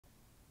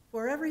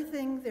For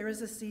everything there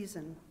is a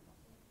season,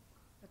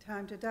 a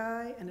time to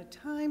die and a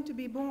time to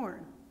be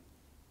born.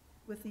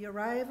 With the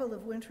arrival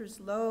of winter's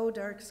low,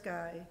 dark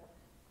sky,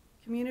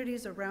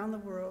 communities around the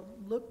world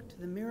look to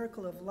the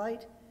miracle of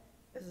light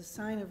as a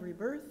sign of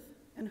rebirth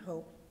and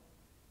hope.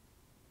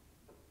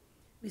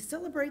 We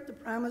celebrate the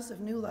promise of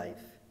new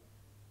life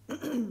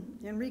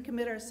and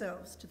recommit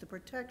ourselves to the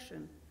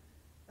protection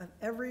of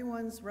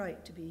everyone's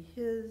right to be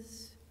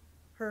his,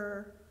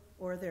 her,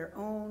 or their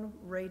own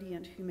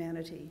radiant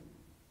humanity.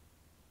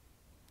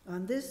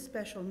 On this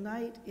special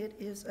night, it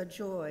is a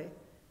joy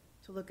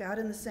to look out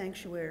in the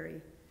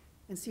sanctuary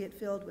and see it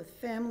filled with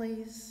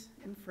families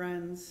and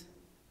friends,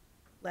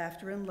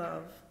 laughter and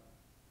love.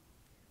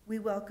 We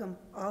welcome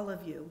all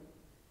of you,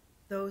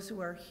 those who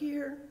are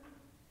here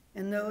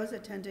and those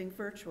attending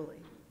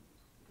virtually.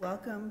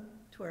 Welcome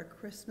to our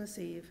Christmas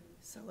Eve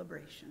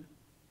celebration.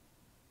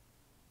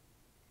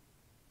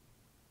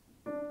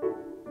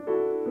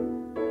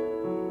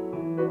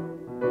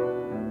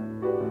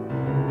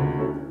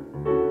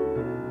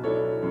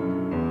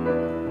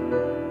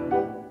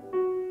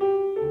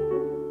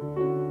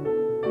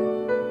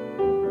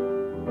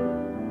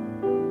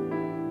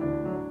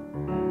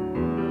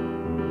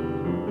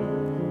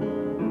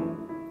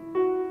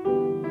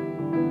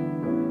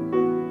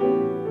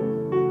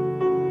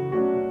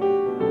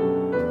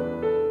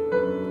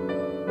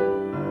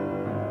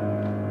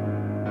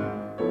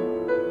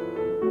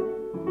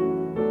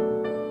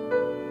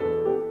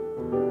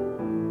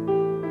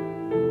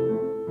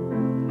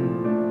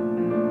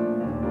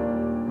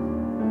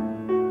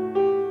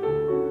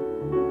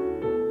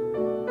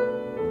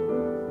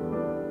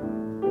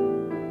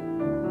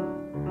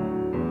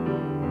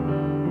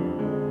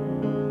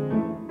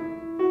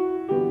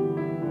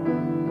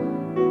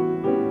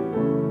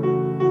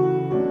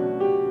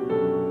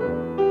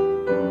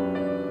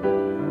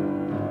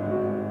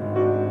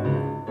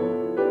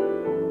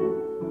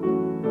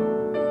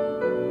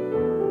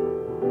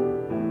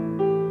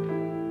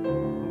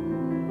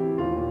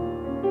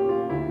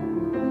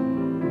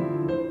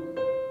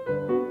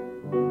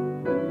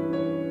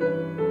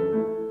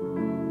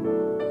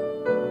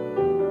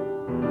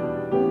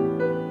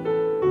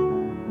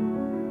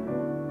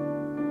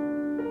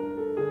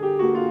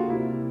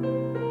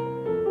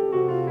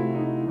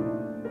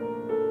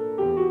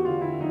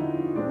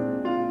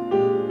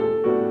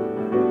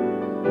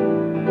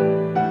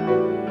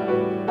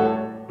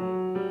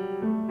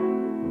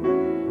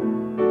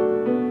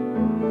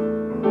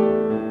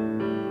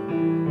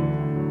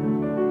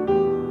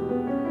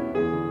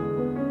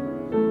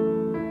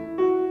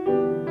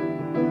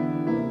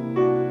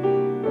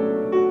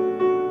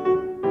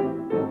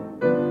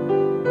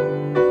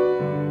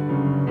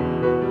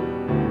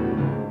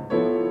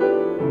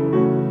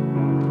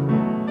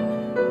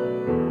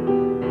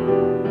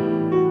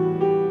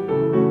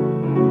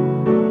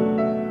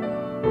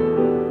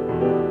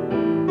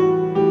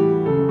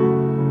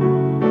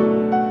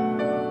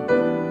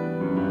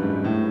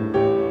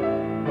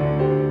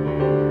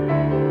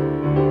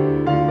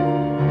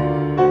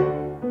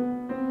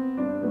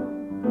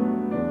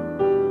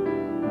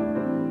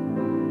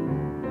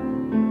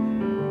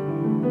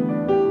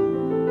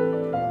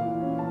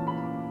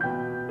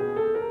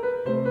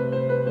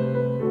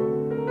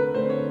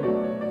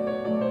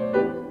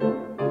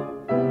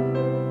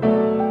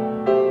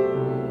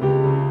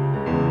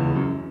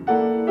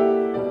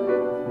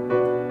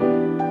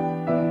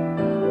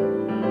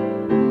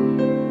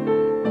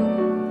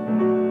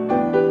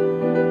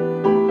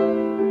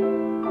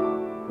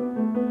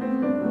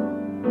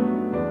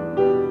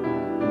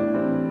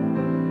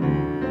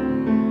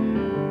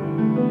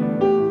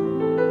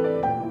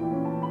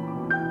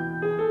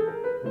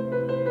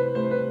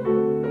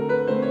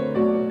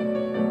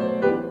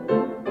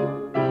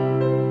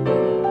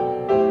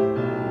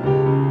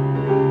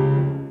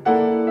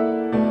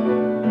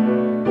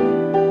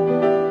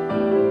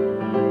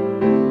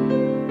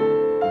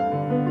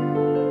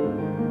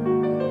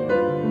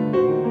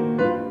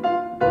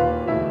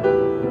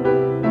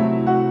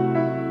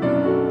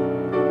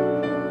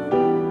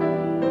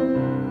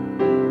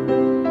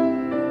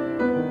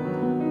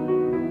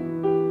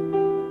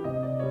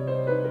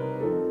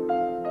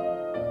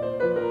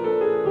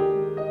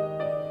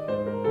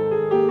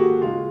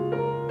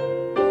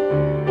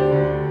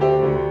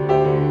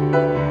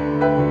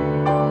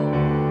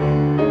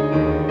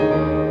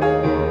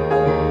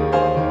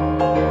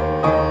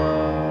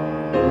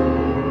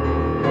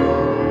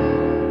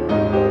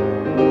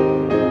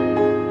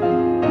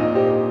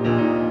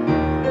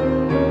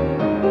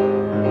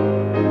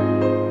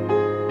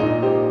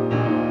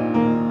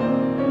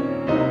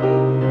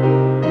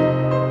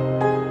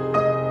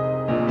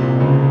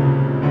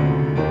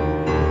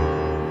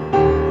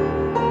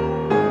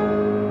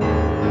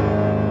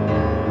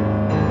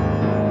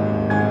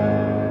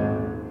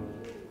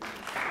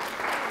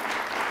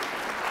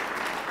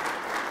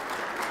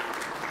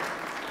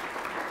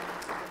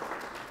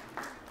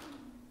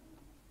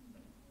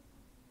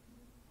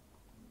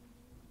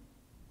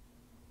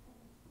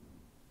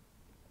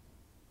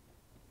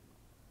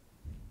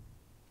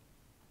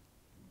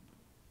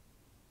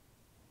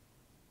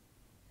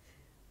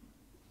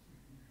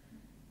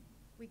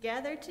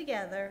 gather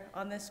together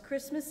on this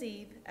Christmas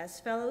Eve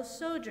as fellow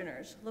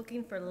sojourners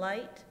looking for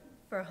light,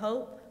 for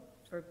hope,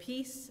 for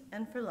peace,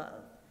 and for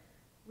love.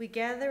 We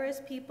gather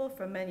as people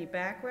from many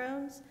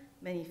backgrounds,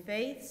 many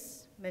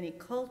faiths, many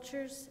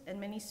cultures, and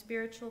many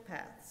spiritual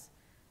paths.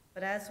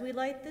 But as we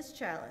light this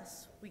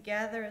chalice, we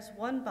gather as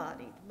one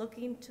body,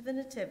 looking to the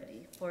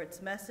Nativity for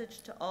its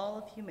message to all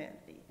of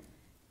humanity.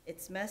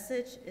 Its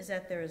message is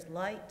that there is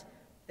light,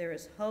 there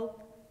is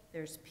hope,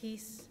 there's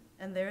peace,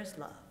 and there is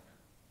love.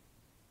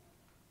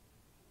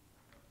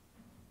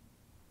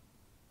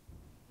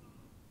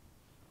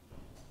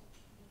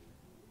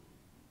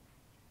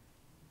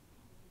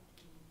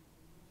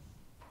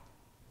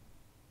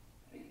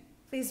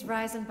 Please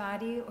rise in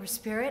body or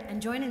spirit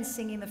and join in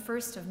singing the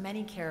first of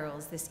many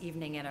carols this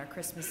evening at our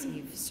Christmas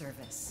Eve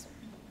service.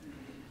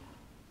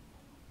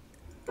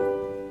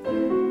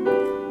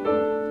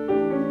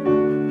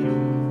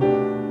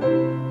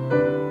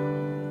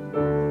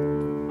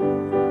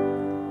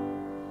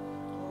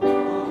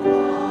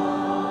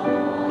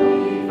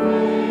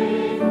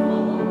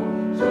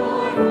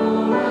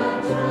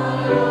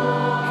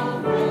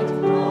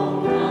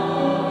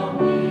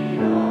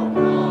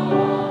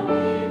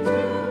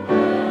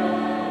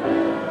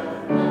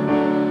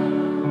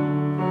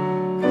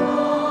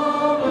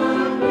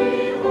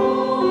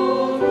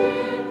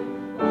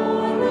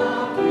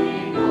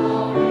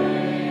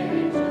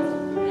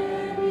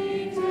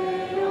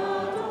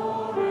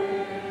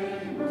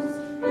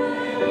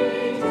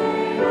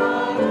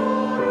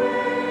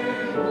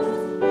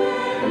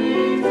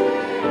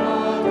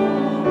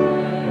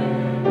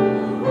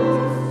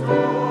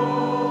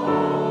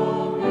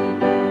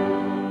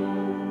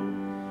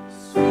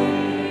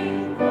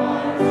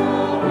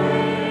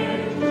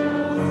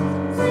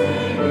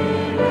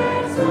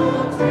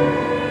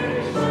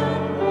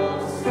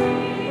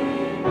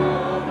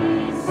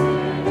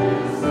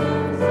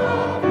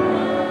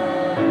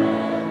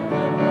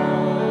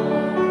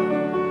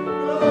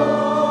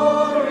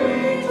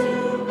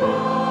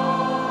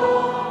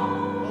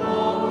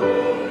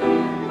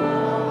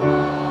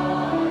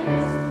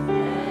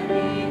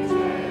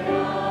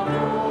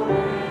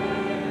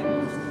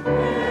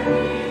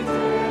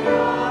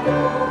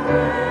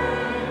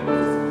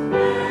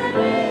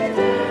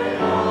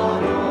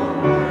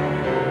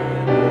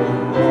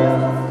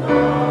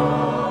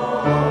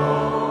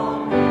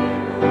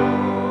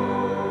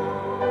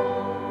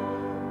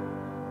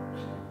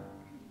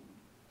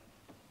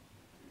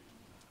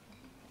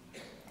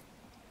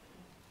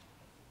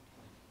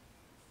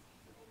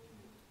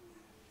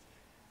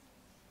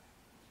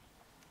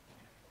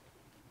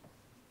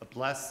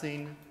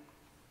 Blessing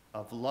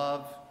of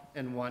Love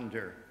and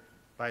Wonder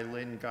by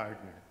Lynn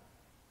Gardner.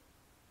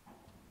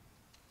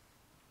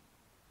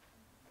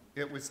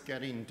 It was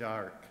getting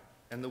dark,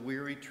 and the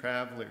weary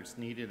travelers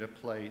needed a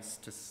place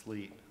to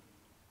sleep.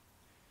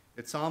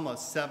 It's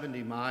almost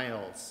 70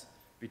 miles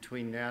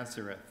between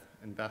Nazareth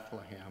and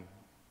Bethlehem.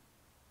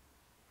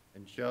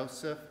 And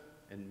Joseph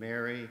and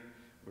Mary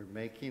were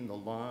making the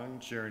long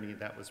journey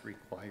that was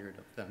required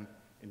of them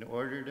in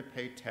order to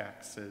pay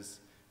taxes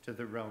to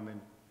the Roman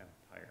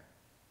Empire.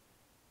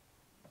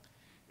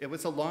 It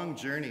was a long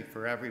journey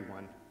for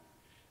everyone,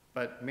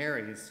 but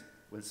Mary's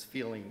was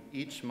feeling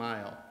each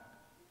mile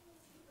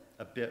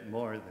a bit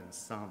more than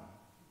some,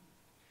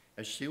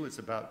 as she was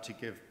about to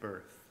give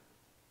birth.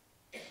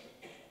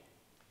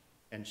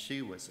 And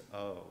she was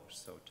oh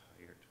so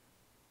tired.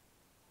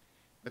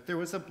 But there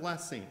was a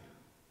blessing.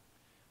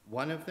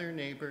 One of their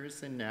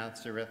neighbors in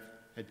Nazareth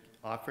had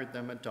offered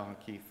them a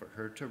donkey for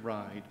her to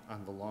ride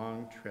on the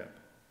long trip.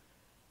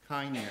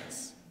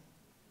 Kindness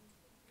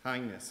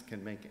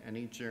can make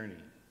any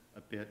journey a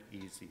bit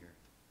easier.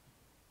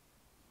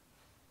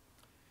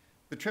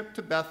 The trip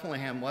to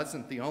Bethlehem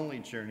wasn't the only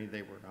journey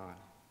they were on.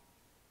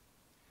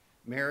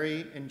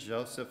 Mary and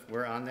Joseph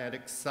were on that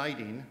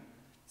exciting,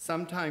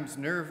 sometimes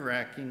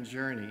nerve-wracking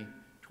journey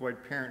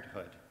toward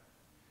parenthood.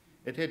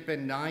 It had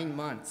been 9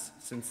 months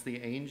since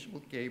the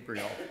angel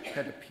Gabriel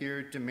had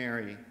appeared to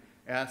Mary,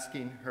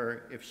 asking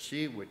her if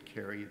she would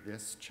carry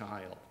this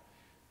child,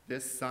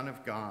 this Son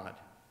of God.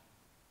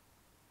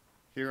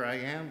 "Here I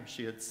am,"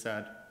 she had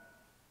said.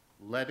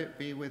 "Let it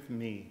be with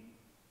me."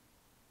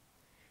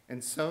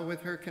 And so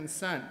with her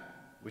consent,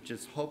 which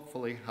is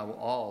hopefully how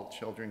all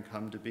children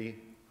come to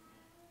be,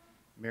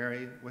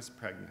 Mary was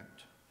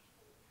pregnant.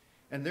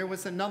 And there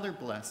was another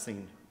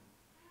blessing.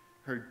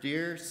 Her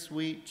dear,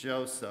 sweet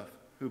Joseph,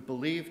 who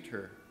believed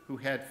her, who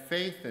had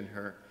faith in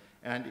her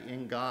and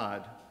in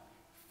God.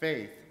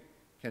 Faith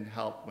can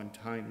help when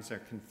times are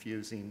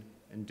confusing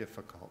and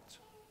difficult.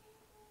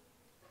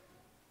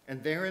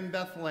 And there in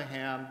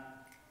Bethlehem,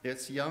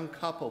 this young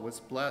couple was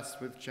blessed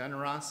with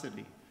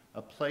generosity,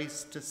 a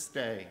place to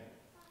stay.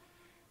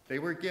 They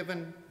were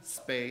given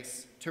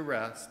space to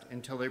rest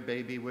until their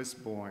baby was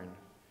born.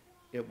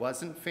 It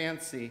wasn't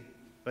fancy,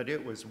 but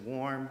it was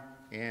warm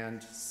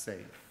and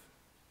safe.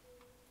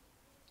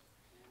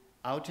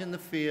 Out in the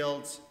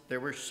fields, there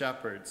were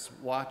shepherds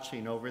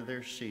watching over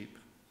their sheep.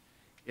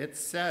 It is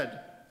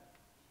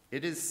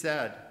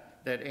said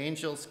that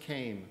angels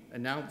came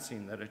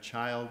announcing that a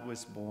child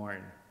was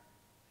born.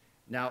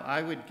 Now,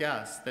 I would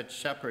guess that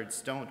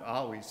shepherds don't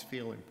always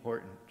feel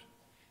important.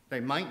 They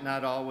might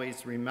not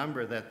always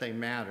remember that they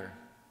matter,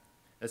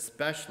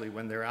 especially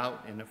when they're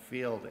out in a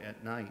field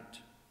at night.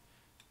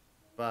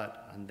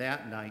 But on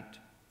that night,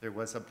 there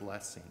was a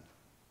blessing.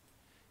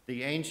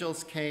 The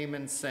angels came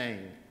and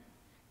sang,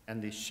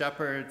 and the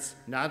shepherds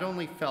not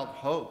only felt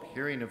hope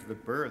hearing of the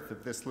birth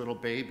of this little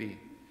baby,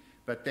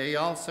 but they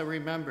also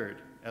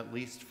remembered, at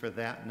least for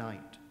that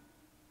night,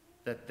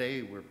 that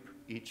they were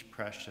each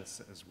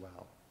precious as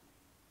well.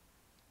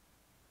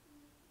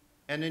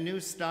 And a new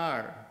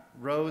star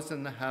rose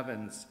in the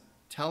heavens,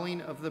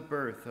 telling of the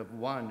birth of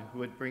one who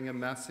would bring a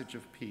message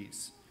of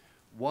peace,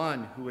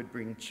 one who would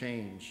bring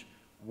change,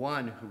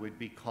 one who would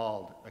be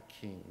called a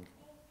king.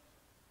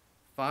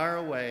 Far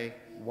away,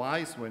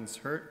 wise ones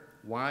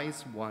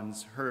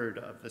heard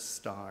of the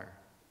star.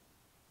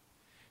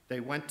 They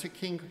went to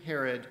King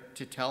Herod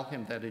to tell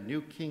him that a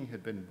new king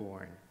had been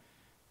born.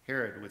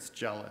 Herod was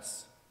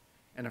jealous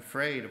and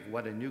afraid of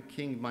what a new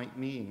king might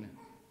mean,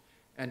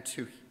 and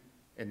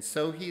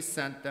so he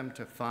sent them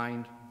to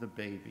find the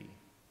baby.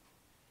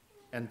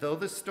 And though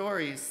the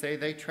stories say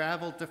they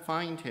traveled to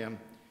find him,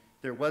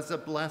 there was a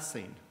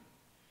blessing.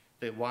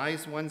 The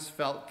wise ones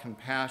felt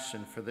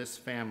compassion for this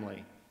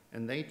family,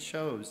 and they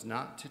chose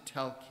not to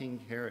tell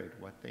King Herod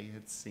what they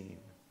had seen.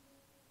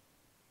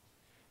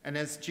 And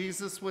as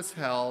Jesus was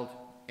held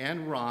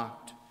and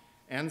rocked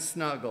and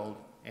snuggled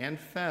and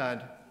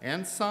fed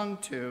and sung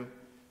to,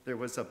 there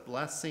was a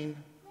blessing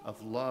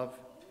of love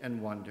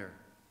and wonder.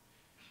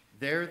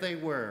 There they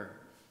were,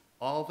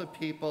 all the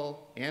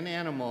people and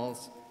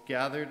animals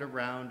gathered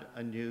around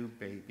a new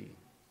baby,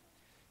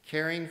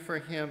 caring for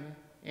him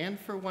and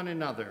for one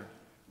another,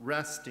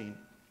 resting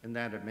in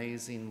that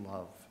amazing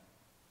love.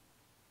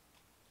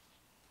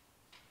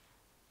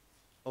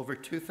 Over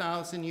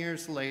 2,000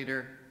 years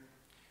later,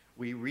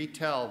 we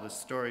retell the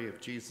story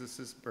of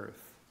Jesus'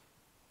 birth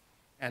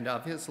and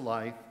of his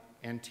life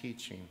and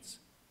teachings.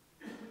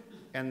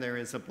 And there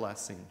is a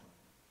blessing,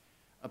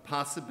 a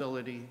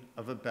possibility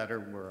of a better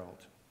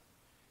world.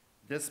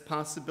 This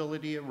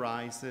possibility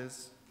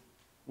arises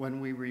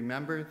when we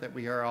remember that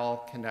we are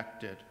all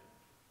connected,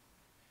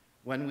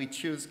 when we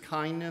choose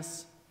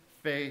kindness,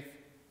 faith,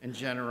 and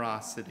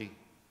generosity,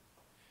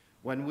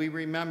 when we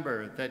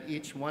remember that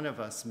each one of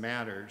us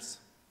matters,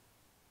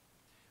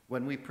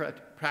 when we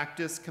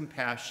practice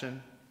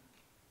compassion,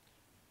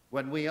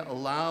 when we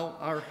allow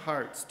our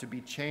hearts to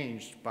be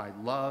changed by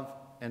love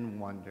and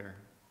wonder.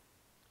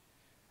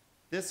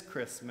 This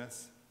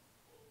Christmas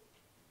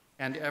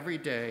and every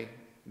day,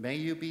 may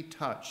you be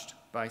touched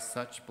by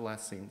such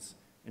blessings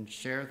and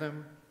share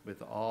them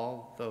with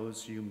all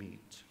those you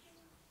meet.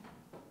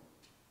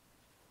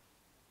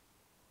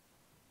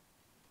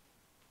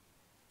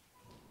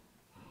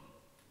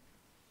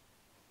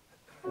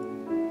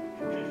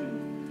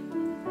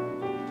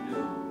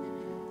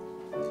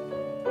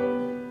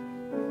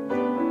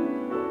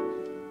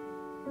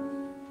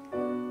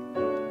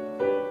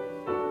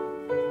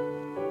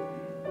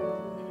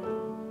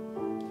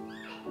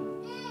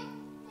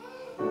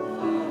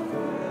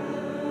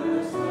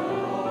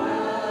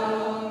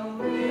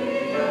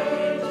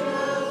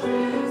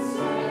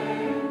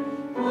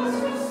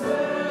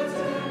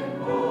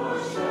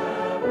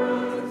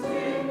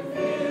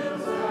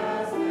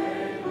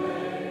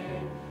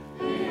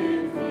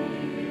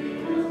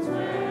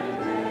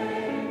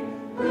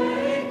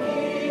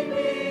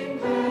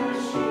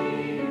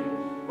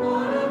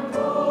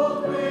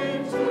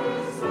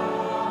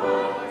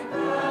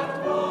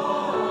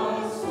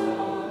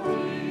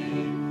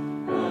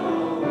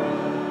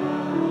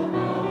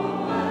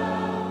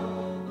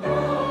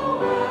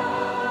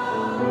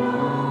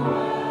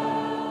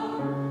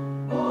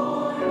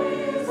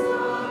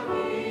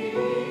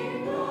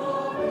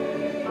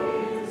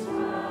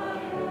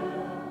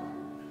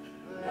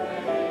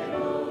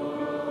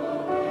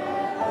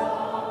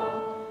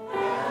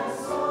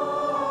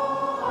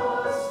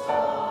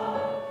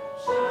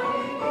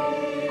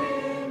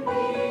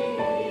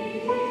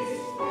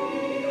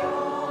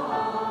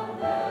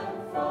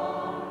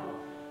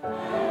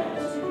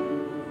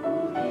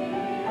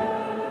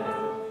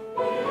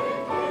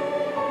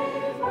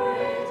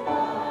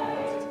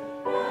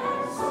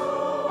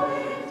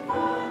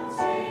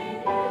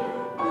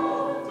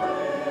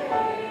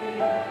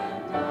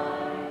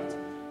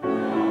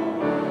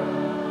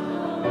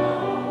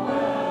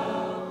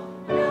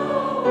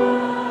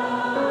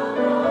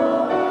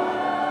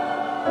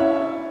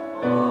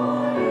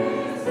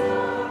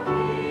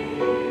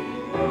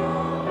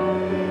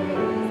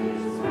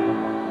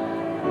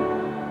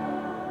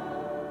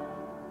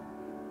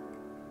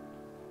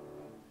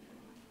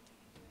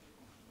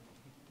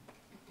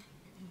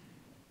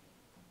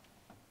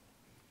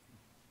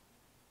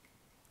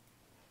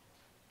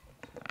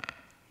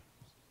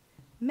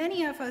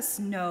 Many of us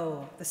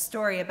know the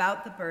story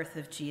about the birth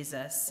of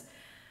Jesus,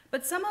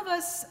 but some of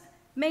us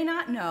may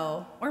not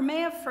know or may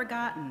have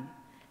forgotten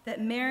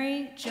that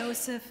Mary,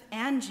 Joseph,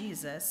 and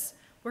Jesus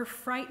were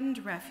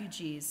frightened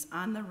refugees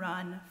on the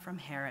run from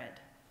Herod,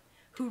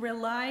 who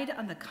relied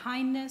on the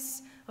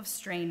kindness of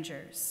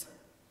strangers.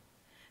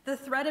 The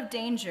threat of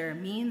danger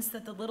means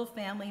that the little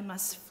family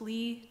must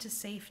flee to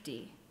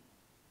safety.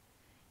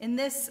 In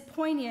this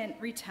poignant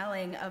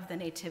retelling of the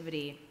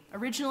Nativity,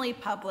 originally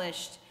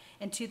published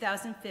in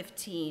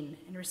 2015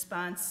 in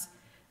response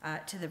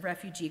to the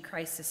refugee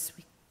crisis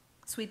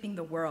sweeping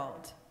the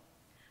world,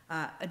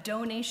 a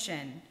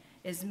donation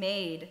is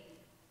made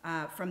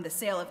from the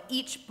sale of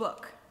each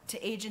book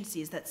to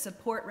agencies that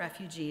support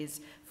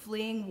refugees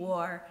fleeing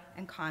war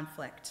and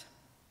conflict.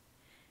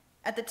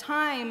 At the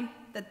time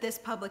that this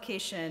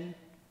publication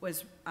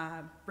was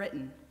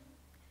written,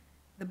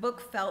 the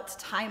book felt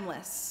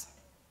timeless,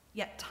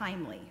 yet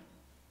timely.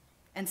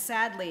 And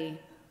sadly,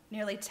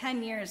 nearly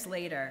 10 years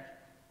later,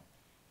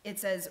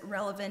 it's as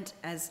relevant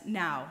as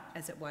now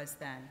as it was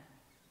then.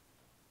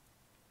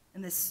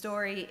 And this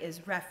story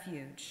is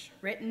Refuge,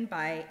 written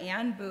by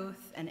Ann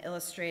Booth and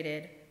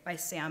illustrated by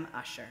Sam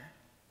Usher.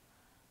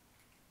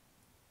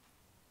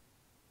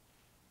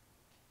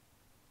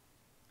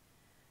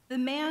 The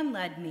man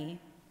led me,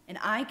 and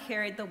I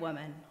carried the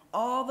woman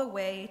all the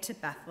way to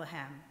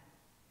Bethlehem.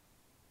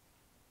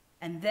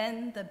 And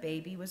then the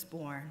baby was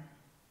born.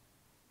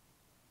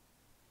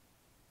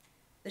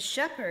 The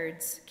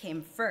shepherds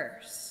came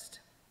first,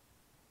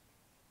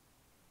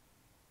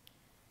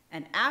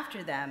 and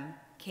after them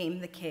came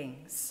the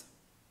kings.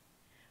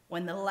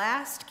 When the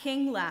last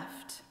king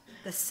left,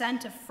 the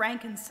scent of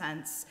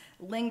frankincense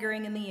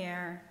lingering in the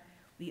air,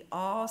 we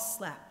all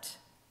slept,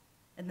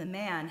 and the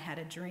man had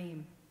a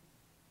dream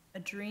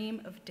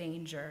of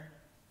danger.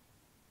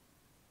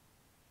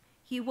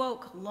 He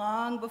woke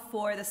long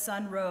before the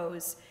sun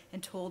rose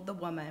and told the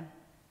woman.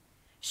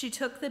 She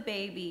took the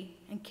baby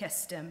and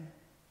kissed him.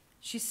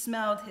 She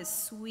smelled his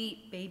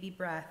sweet baby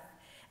breath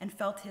and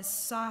felt his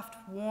soft,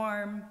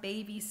 warm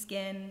baby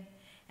skin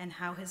and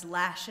how his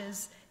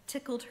lashes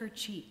tickled her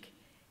cheek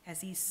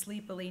as he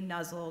sleepily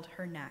nuzzled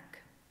her neck.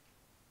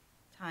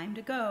 "Time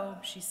to go,"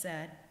 she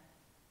said.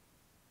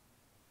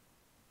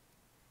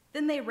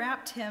 Then they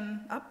wrapped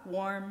him up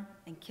warm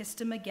and kissed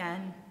him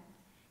again,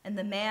 and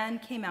the man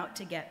came out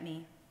to get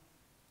me.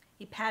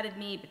 He patted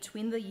me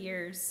between the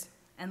ears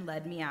and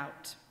led me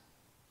out.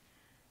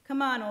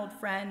 "Come on, old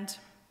friend,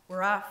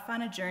 we're off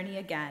on a journey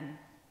again."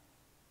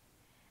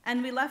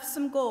 And we left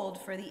some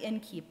gold for the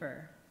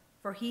innkeeper,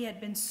 for he had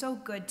been so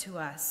good to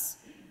us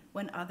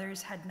when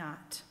others had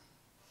not.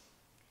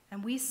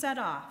 And we set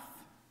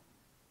off,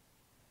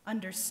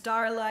 under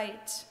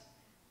starlight,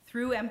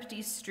 through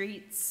empty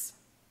streets,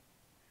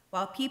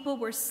 while people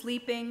were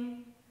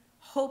sleeping,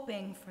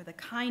 hoping for the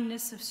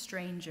kindness of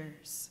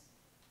strangers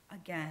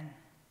again.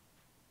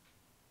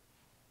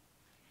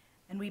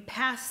 And we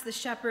passed the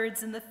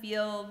shepherds in the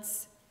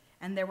fields,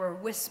 and there were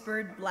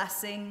whispered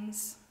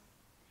blessings,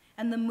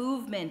 and the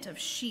movement of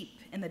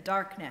sheep in the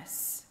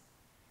darkness,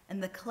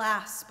 and the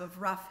clasp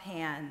of rough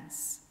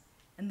hands,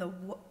 and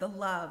the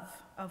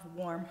love of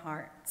warm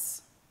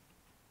hearts.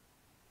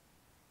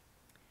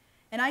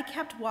 And I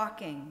kept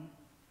walking,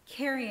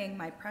 carrying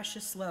my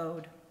precious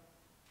load,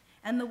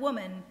 and the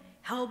woman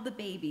held the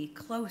baby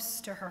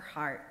close to her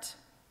heart.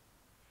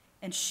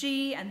 And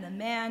she and the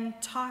man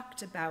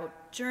talked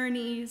about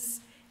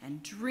journeys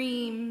and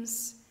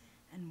dreams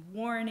and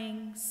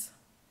warnings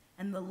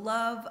and the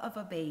love of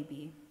a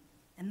baby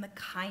and the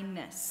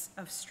kindness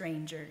of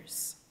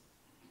strangers.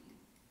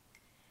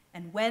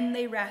 And when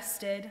they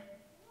rested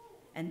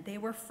and they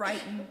were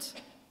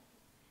frightened,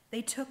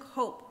 they took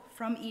hope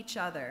from each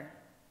other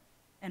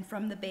and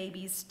from the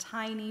baby's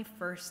tiny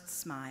first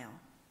smile.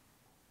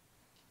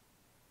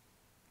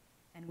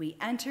 And we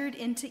entered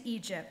into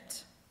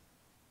Egypt,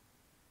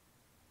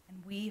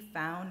 and we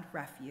found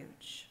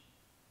refuge.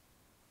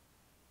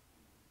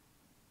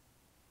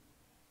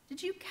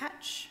 Did you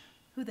catch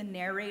who the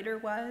narrator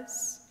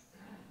was?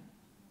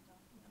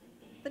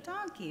 The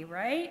donkey,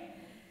 right?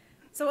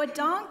 So a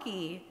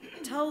donkey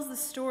tells the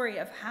story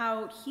of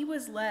how he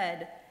was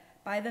led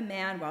by the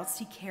man whilst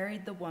he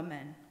carried the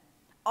woman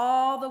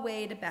all the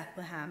way to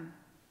Bethlehem,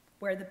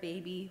 where the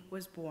baby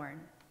was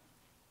born.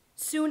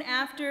 Soon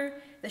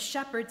after, the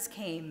shepherds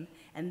came,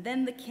 and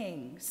then the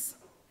kings.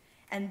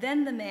 And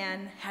then the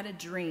man had a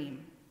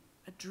dream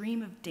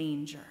of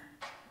danger.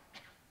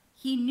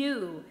 He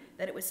knew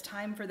that it was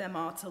time for them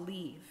all to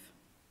leave.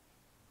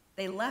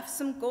 They left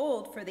some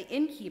gold for the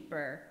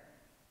innkeeper,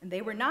 and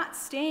they were not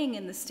staying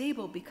in the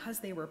stable because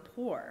they were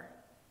poor.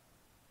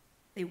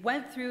 They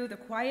went through the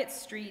quiet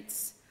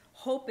streets,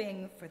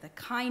 hoping for the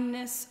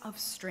kindness of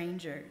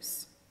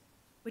strangers,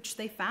 which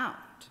they found.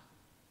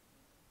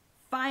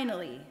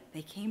 Finally,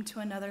 they came to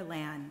another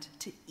land,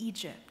 to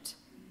Egypt,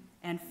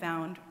 and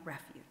found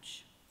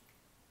refuge.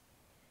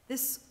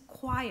 This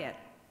quiet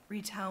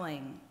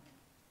retelling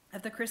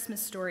of the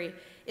Christmas story,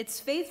 it's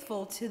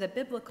faithful to the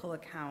biblical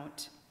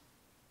account,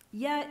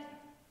 yet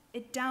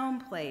it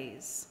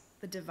downplays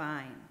the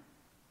divine.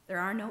 There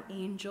are no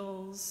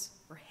angels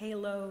or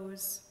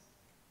halos.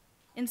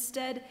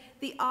 Instead,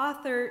 the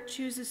author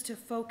chooses to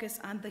focus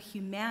on the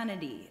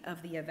humanity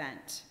of the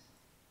event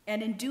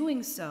and in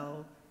doing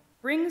so,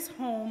 brings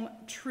home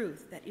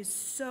truth that is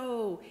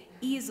so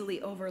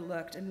easily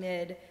overlooked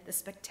amid the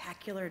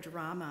spectacular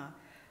drama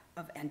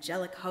of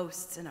angelic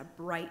hosts and a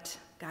bright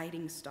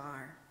guiding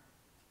star.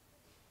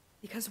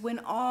 Because when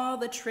all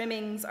the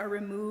trimmings are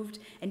removed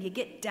and you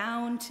get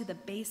down to the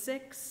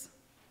basics,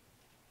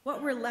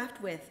 what we're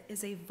left with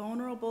is a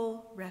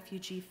vulnerable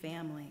refugee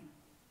family.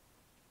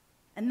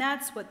 And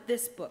that's what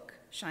this book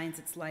shines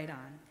its light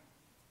on.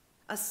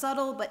 A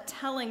subtle but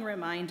telling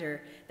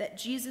reminder that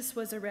Jesus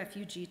was a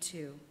refugee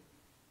too.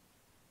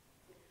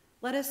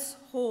 Let us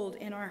hold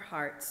in our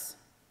hearts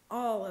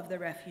all of the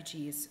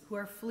refugees who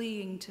are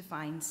fleeing to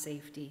find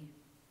safety,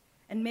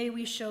 and may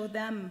we show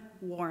them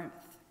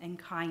warmth and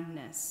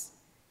kindness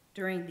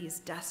during these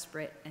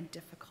desperate and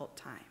difficult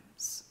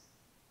times.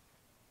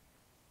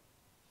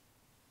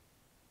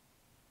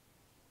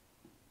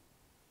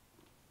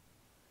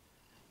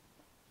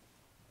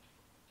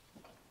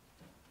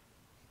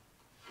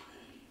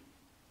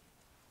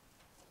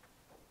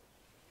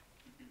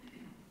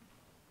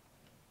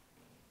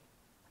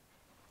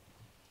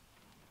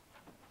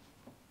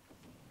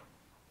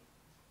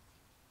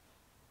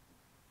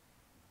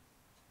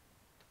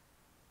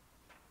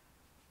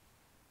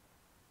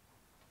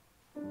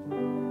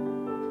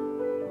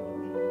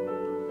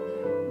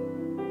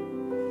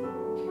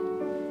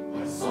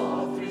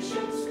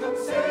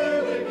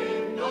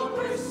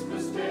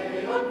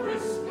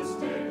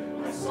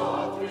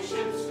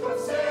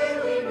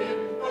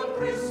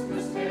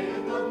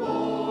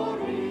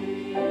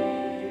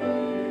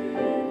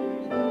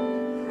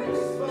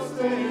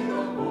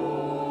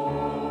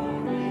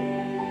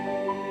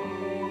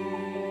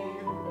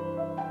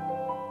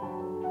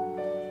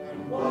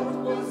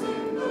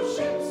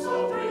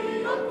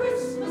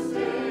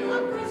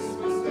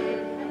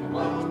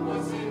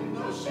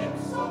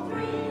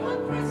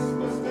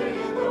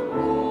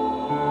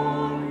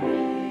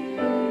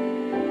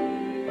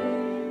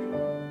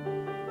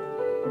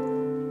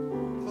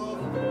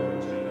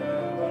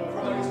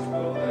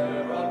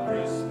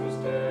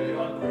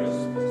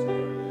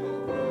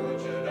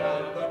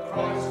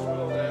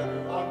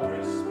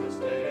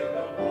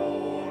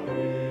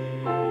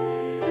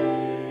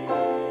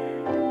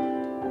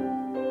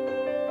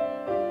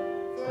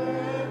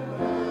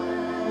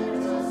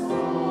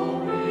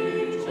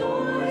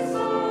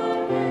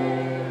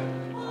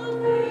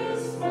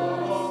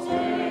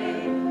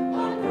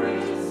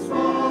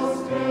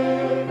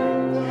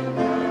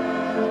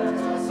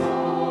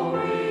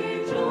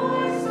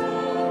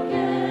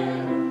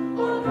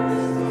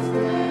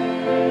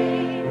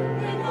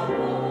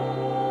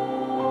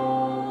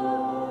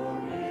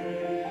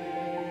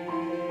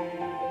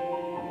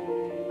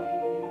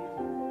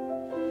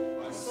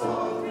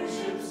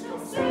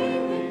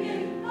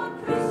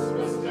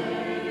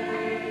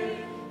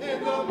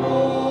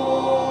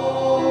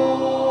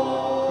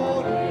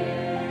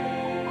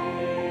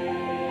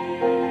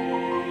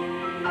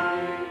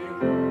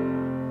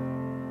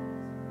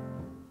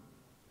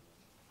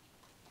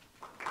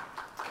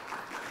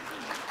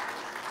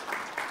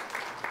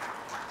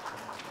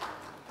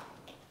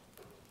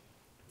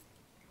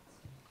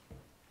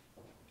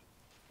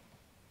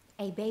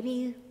 A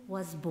Baby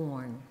Was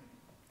Born,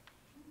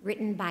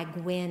 written by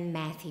Gwen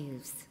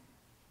Matthews.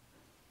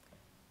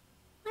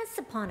 Once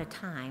upon a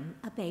time,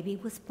 a baby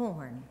was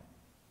born.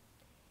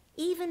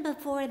 Even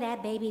before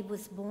that baby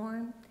was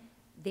born,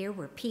 there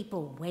were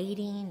people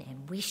waiting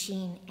and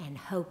wishing and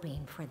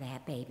hoping for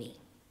that baby.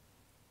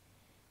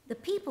 The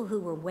people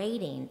who were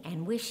waiting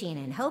and wishing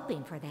and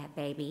hoping for that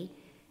baby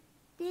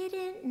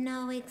didn't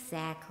know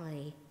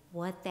exactly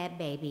what that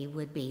baby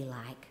would be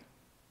like.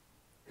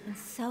 And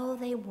so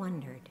they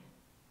wondered.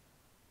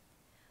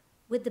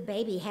 Would the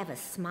baby have a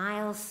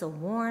smile so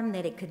warm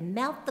that it could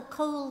melt the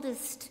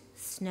coldest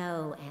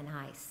snow and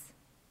ice?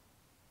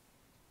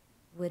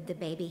 Would the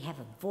baby have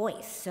a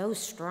voice so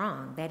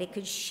strong that it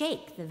could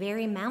shake the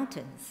very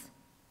mountains?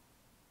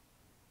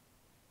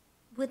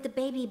 Would the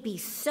baby be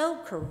so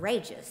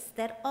courageous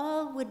that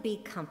all would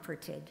be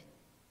comforted,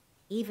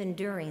 even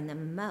during the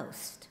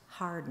most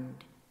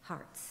hardened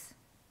hearts?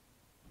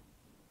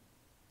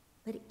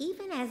 But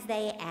even as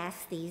they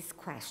asked these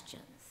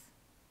questions,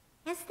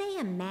 as they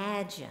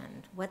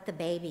imagined what the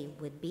baby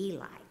would be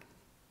like,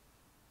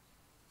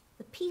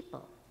 the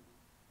people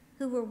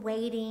who were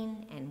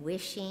waiting and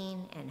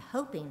wishing and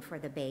hoping for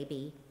the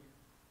baby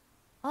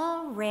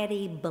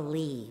already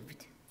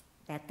believed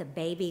that the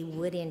baby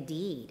would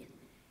indeed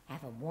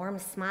have a warm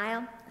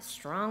smile, a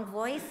strong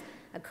voice,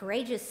 a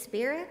courageous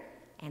spirit,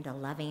 and a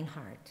loving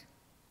heart.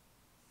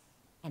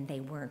 And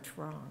they weren't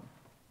wrong.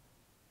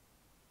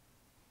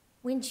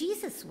 When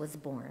Jesus was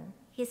born,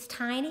 his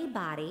tiny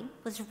body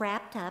was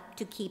wrapped up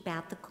to keep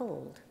out the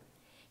cold.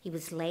 He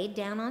was laid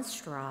down on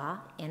straw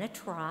in a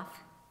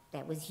trough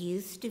that was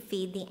used to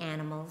feed the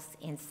animals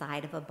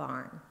inside of a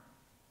barn.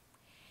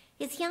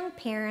 His young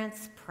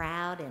parents,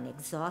 proud and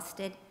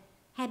exhausted,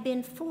 had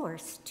been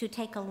forced to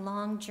take a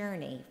long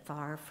journey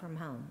far from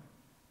home.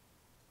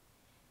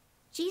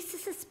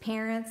 Jesus'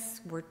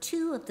 parents were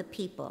two of the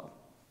people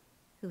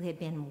who had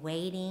been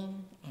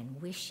waiting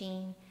and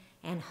wishing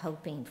and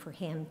hoping for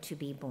him to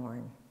be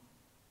born.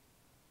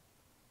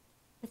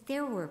 But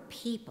there were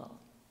people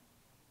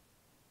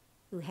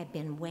who had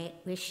been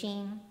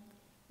wishing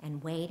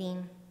and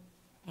waiting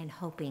and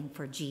hoping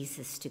for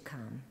Jesus to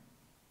come.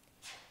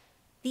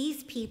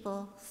 These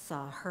people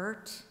saw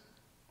hurt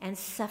and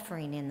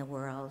suffering in the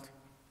world,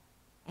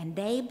 and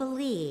they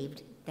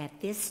believed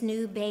that this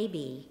new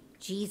baby,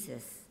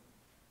 Jesus,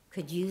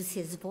 could use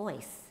his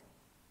voice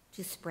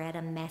to spread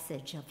a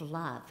message of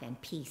love and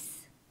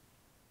peace.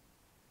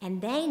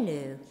 And they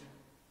knew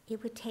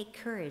it would take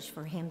courage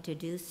for him to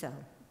do so.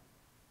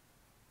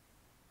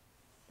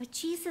 But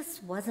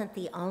Jesus wasn't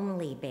the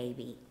only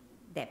baby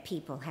that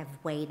people have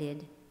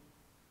waited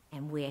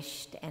and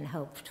wished and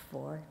hoped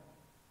for.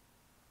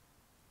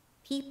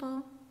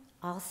 People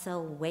also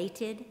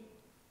waited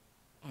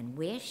and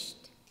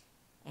wished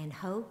and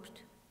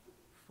hoped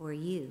for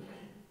you.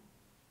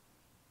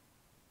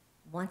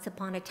 Once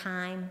upon a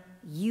time,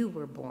 you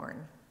were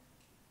born.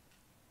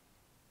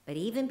 But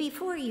even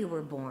before you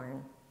were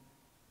born,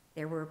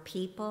 there were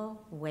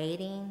people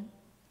waiting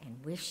and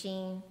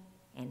wishing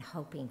and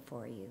hoping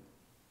for you.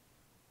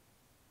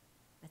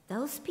 But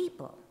those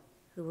people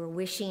who were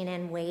wishing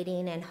and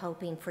waiting and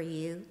hoping for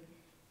you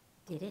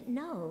didn't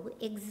know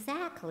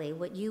exactly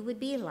what you would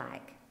be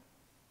like.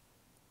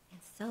 And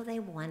so they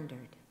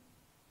wondered,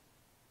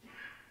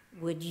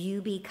 would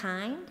you be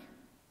kind?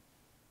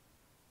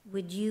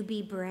 Would you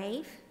be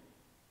brave?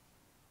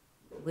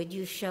 Would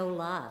you show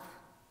love?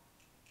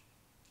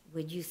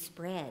 Would you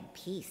spread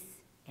peace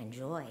and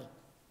joy?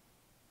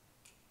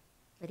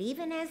 But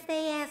even as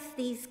they asked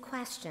these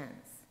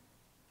questions,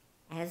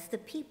 as the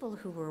people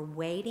who were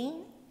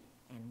waiting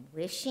and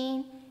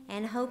wishing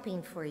and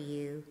hoping for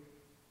you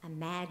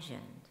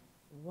imagined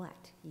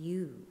what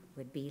you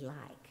would be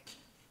like.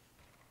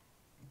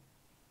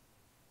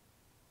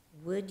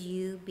 Would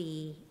you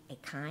be a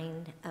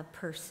kind of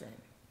person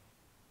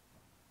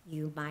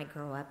you might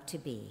grow up to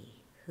be?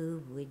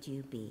 Who would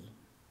you be?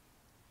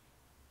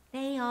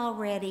 They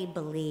already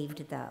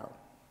believed, though,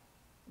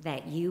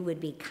 that you would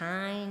be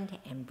kind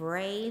and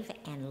brave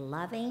and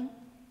loving,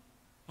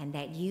 and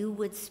that you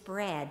would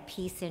spread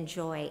peace and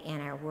joy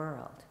in our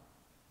world.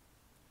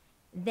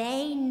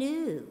 They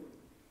knew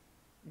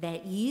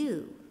that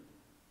you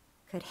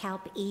could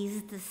help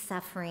ease the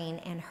suffering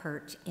and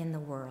hurt in the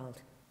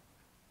world,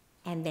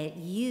 and that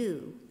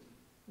you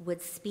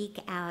would speak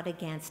out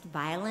against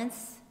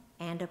violence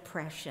and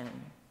oppression.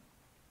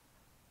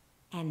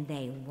 And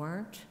they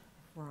weren't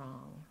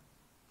wrong.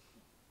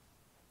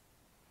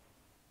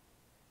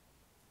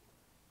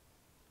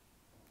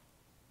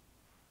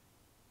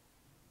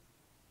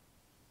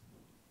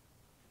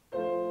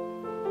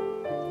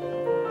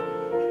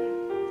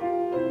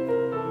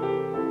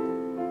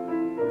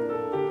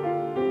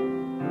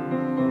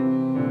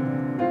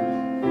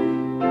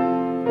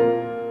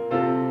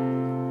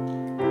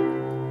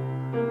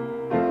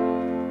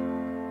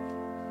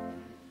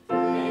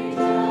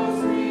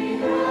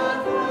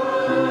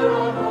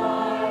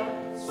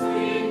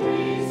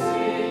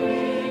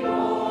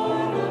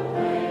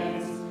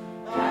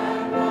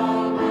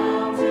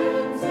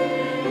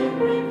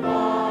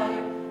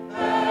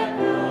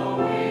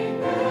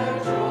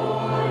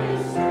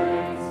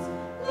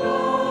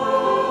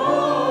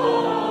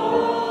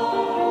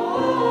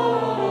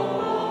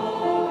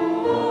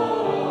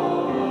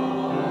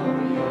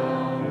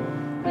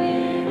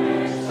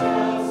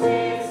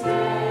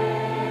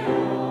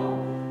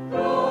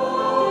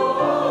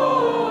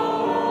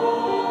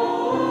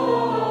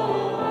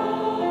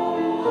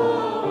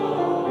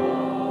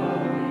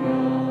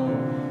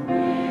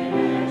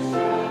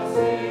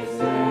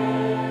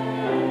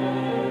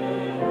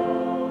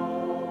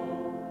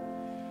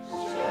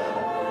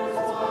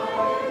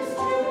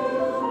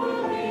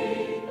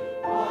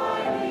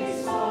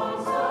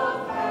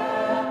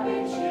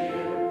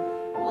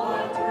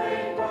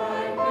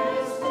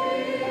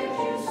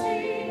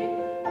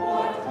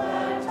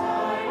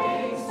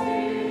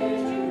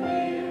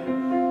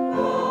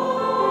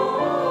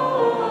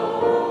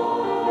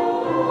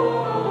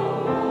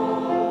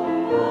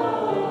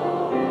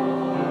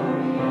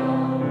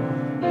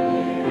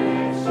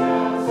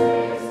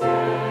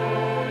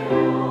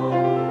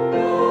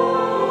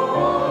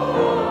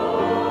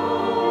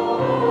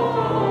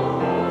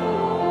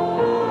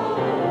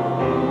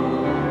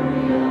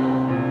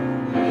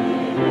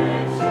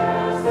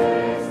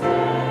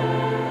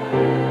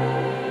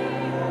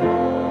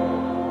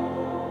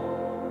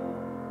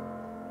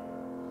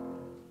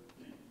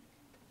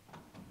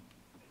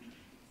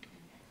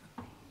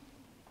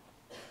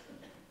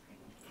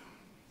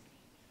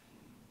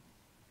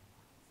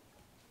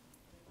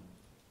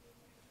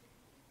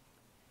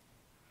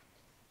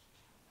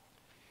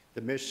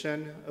 The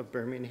mission of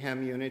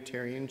Birmingham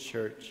Unitarian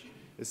Church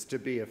is to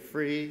be a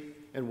free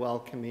and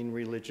welcoming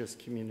religious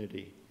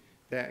community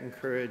that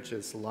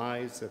encourages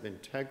lives of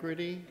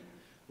integrity,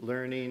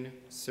 learning,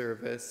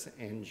 service,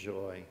 and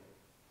joy.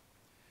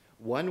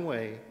 One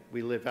way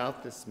we live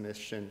out this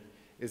mission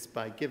is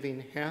by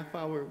giving half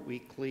our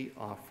weekly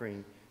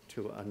offering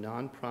to a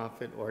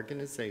nonprofit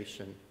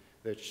organization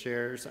that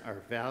shares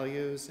our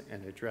values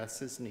and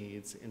addresses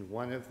needs in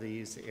one of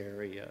these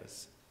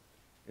areas: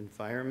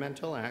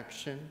 environmental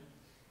action,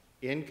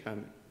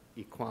 income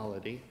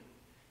equality,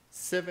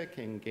 civic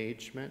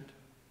engagement,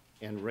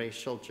 and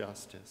racial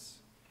justice.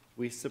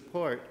 We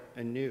support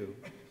a new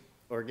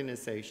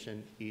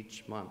organization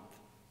each month.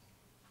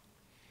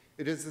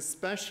 It is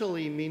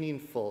especially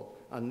meaningful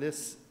on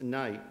this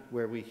night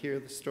where we hear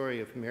the story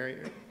of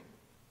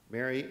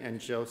Mary and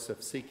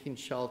Joseph seeking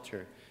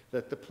shelter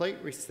that the plate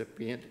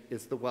recipient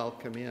is the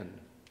Welcome Inn,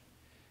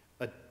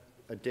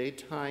 a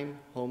daytime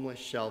homeless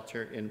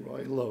shelter in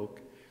Royal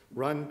Oak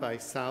run by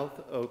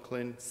South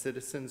Oakland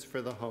Citizens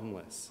for the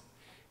Homeless.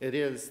 It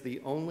is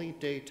the only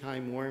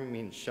daytime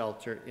warming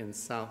shelter in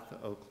South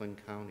Oakland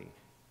County.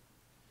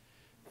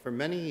 For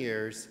many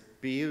years,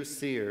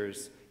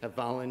 BUCers have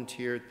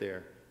volunteered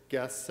there.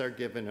 Guests are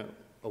given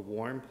a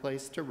warm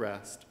place to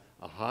rest,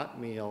 a hot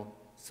meal,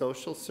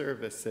 social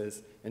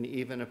services, and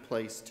even a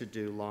place to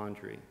do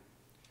laundry.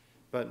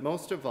 But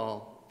most of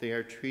all, they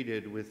are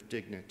treated with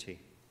dignity.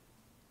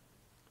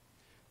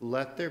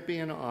 Let there be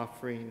an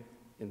offering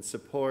in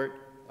support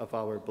of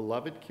our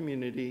beloved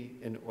community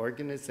and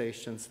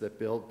organizations that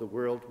build the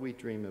world we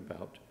dream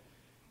about.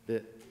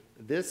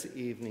 This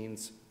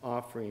evening's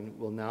offering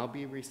will now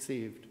be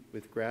received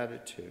with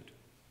gratitude.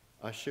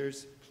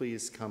 Ushers,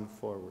 please come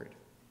forward.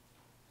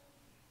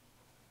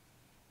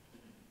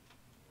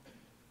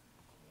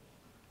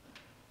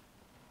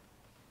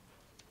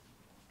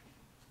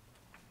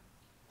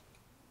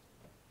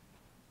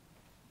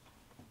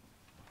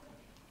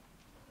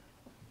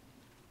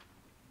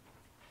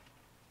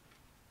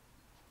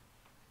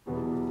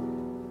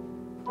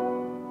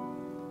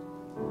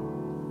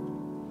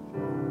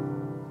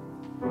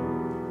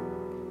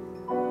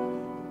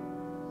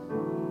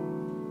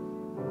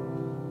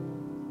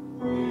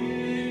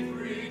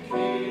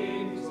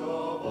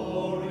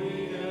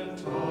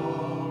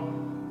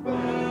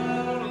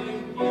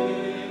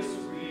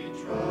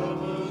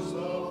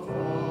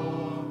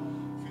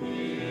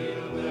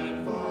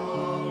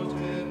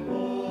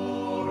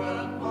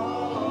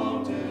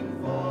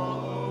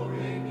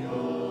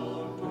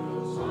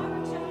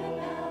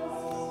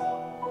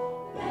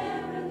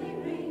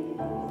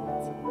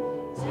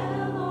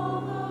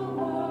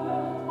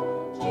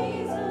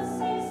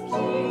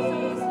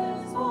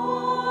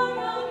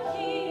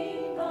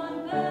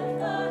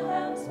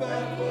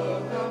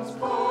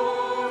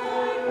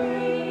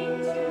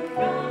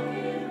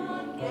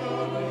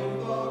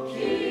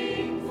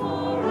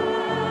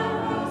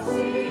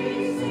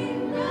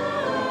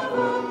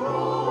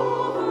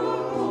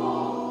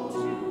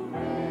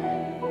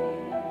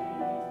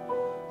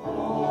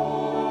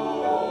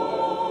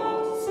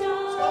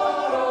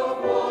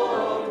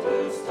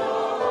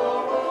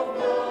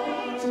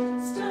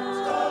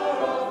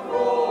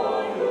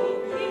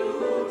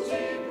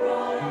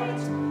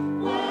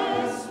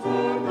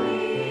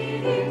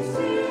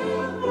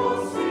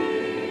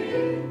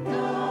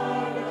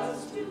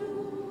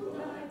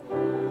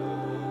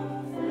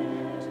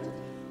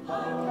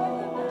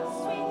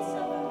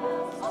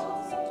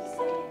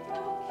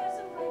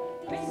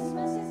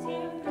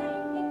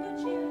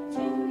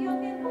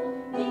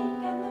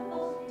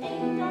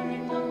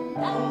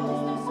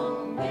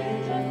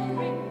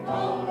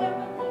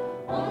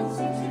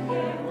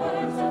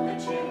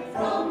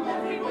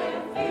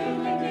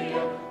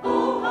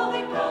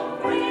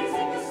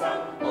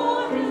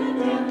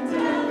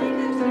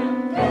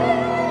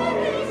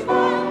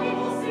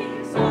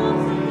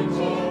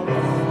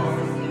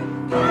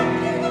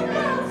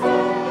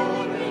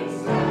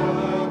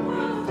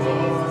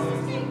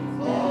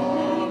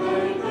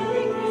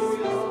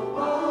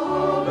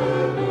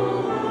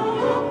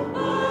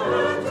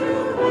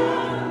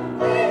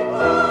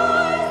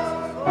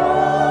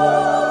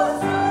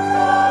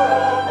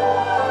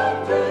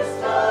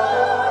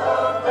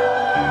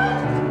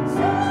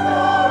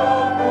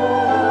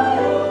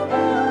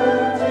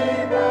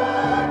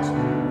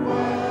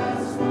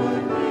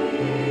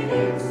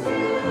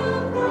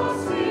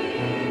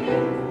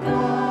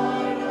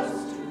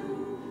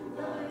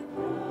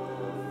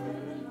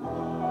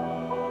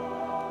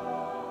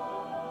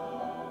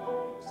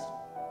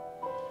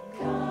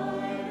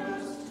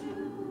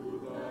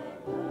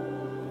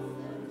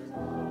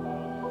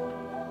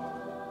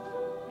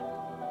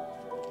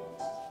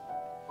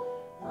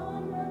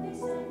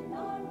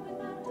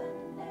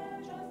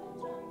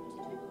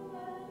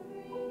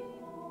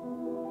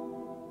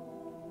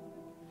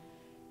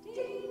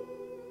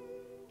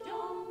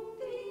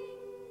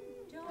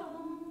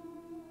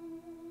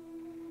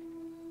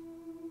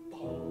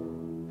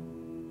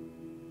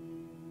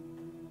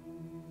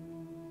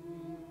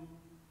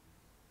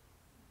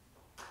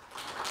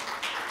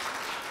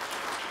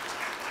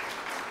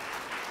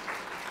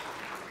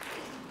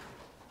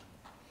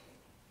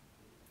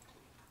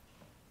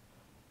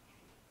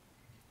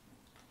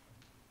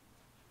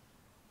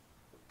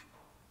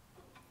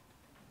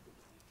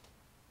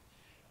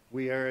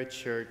 We are a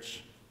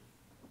church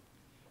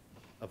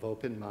of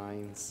open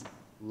minds,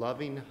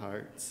 loving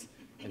hearts,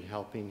 and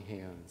helping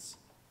hands.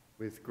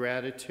 With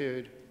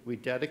gratitude, we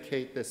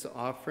dedicate this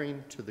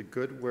offering to the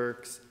good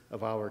works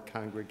of our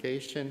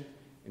congregation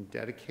and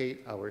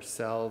dedicate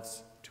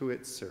ourselves to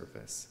its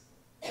service.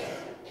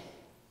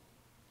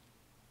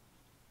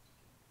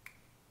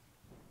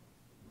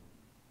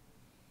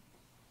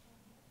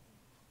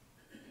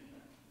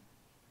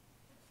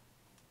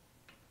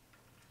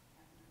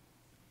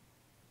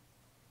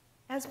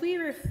 As we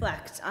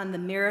reflect on the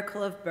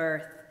miracle of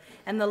birth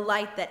and the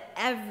light that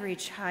every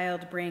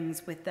child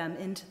brings with them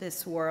into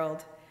this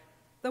world,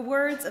 the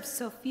words of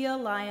Sophia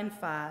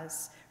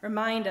Lyon-Faz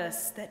remind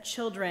us that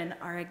children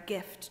are a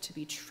gift to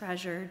be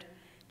treasured,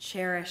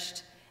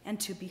 cherished, and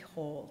to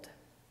behold.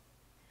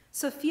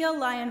 Sophia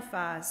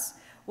Lyon-Faz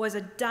was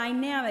a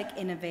dynamic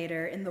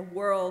innovator in the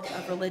world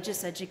of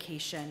religious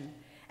education,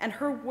 and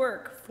her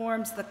work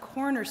forms the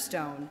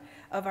cornerstone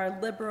of our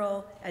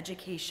liberal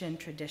education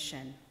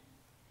tradition.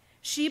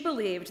 She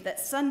believed that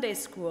Sunday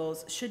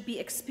schools should be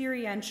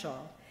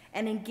experiential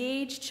and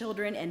engage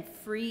children in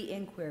free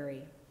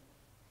inquiry.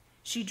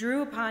 She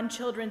drew upon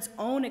children's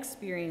own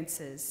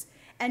experiences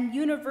and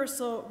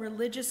universal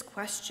religious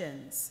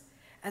questions,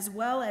 as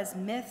well as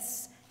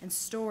myths and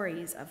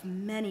stories of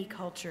many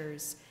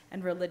cultures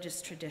and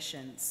religious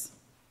traditions.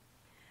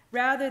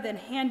 Rather than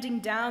handing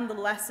down the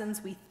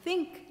lessons we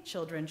think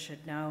children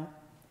should know,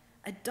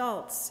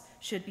 adults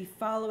should be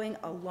following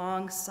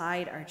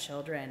alongside our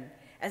children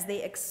as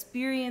they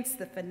experience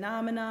the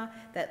phenomena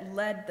that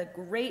led the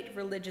great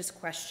religious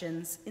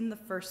questions in the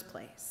first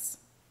place.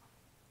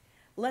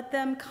 Let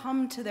them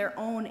come to their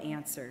own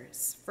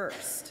answers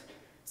first,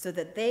 so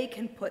that they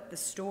can put the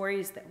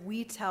stories that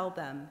we tell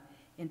them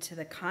into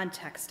the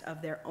context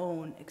of their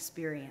own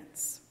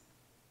experience.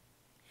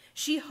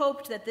 She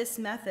hoped that this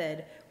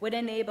method would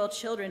enable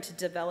children to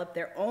develop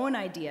their own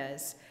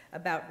ideas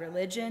about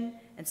religion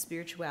and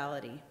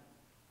spirituality.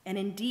 And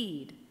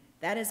indeed,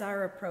 that is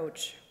our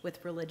approach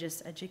with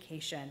religious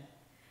education,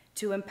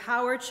 to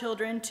empower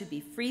children to be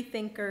free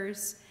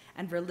thinkers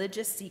and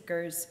religious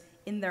seekers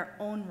in their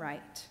own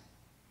right,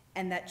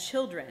 and that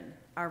children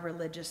are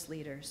religious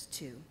leaders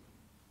too.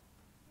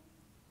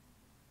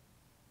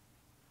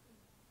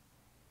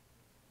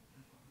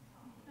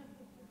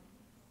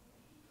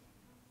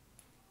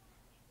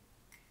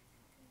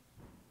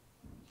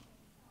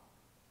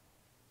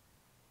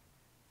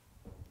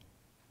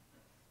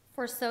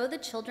 For so the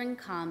children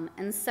come,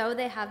 and so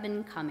they have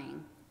been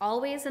coming.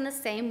 Always in the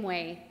same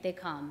way they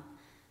come,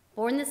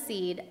 born the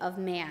seed of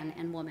man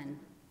and woman.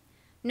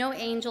 No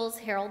angels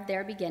herald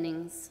their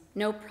beginnings.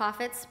 No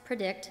prophets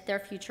predict their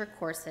future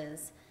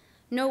courses.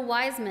 No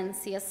wise men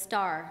see a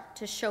star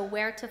to show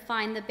where to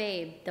find the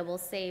babe that will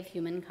save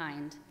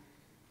humankind.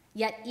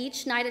 Yet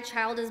each night a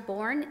child is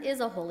born is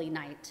a holy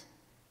night.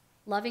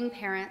 Loving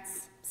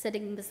parents,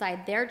 sitting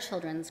beside their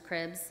children's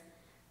cribs,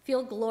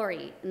 feel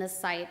glory in the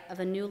sight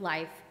of a new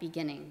life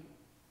beginning.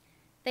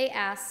 They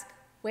ask,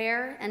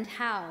 where and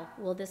how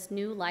will this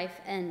new life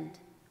end?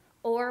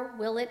 Or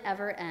will it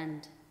ever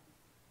end?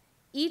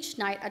 Each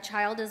night a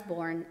child is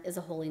born is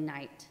a holy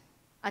night,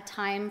 a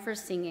time for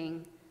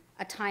singing,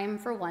 a time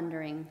for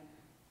wondering,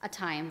 a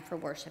time for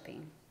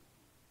worshiping.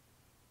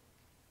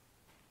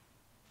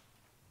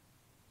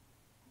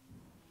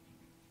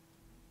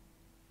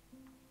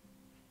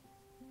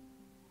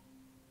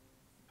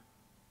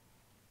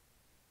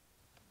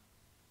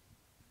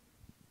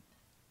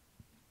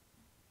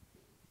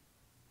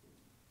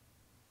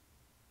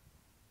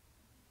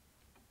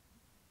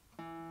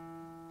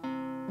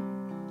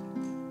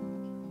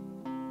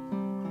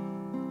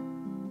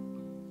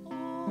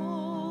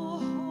 Oh,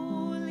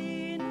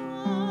 holy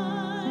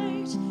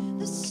night,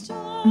 the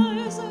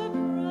stars are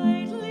bright.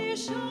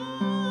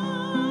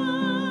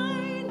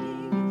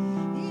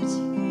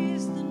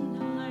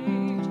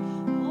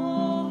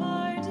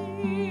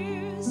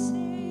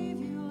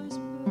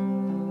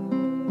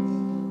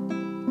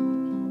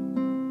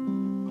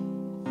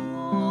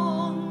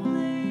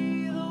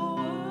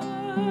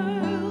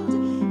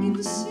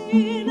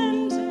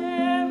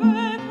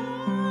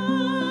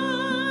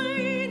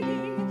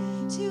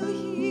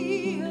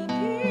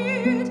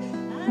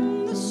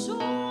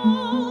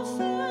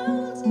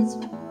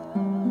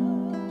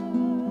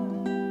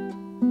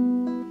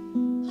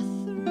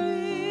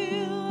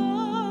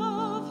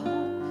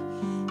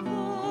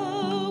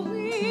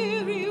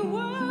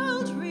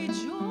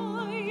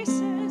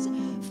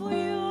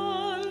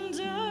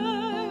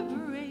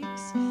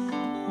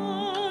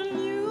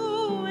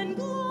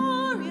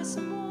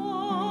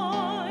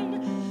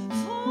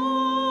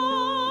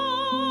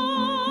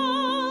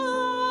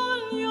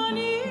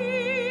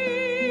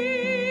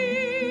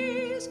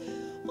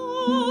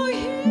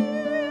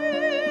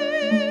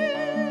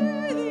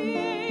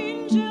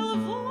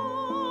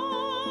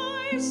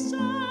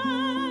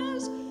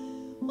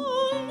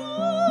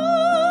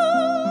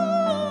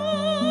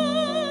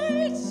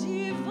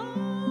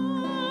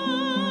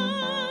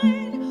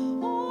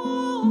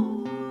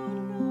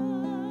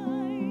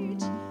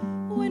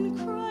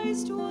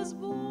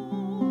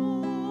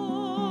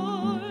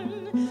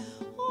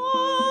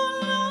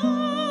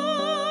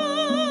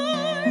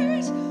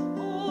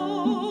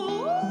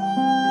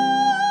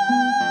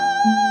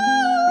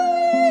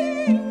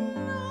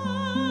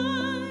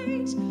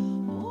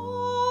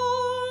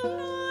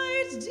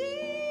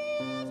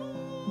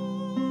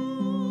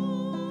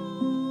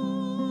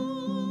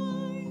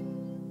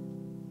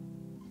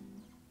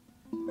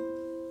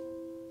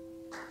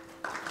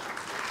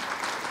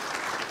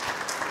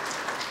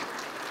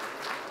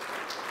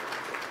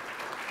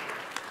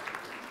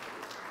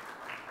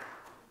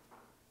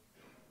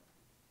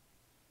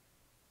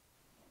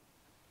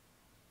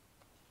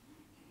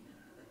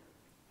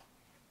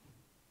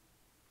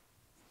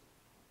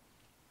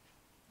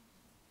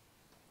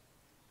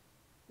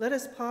 Let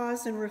us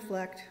pause and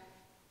reflect.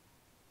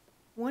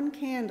 One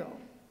candle,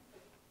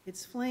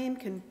 its flame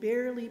can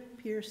barely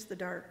pierce the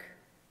dark.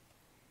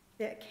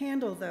 That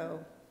candle,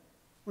 though,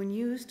 when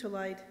used to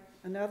light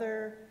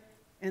another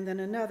and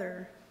then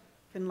another,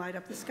 can light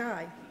up the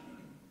sky.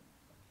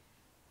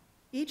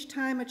 Each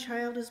time a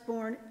child is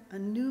born, a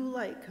new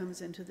light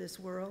comes into this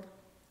world.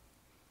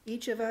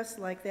 Each of us,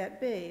 like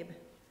that babe,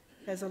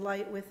 has a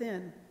light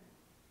within.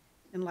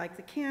 And like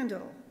the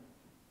candle,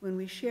 when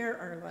we share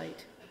our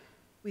light,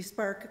 we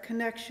spark a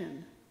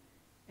connection,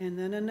 and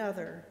then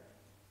another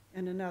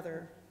and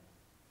another,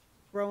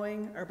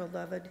 growing our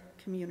beloved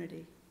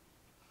community.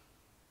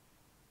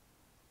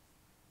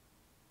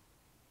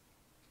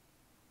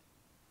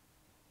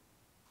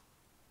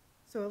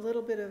 So a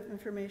little bit of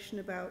information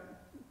about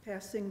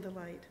passing the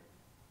light.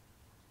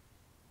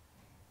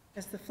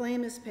 As the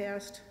flame is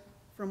passed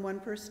from one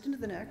person to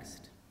the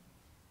next,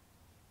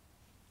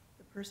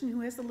 the person who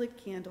has the lit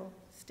candle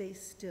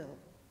stays still.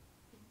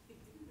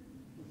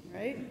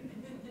 Right?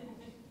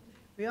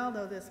 We all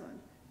know this one.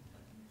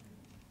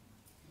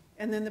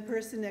 And then the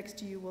person next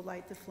to you will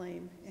light the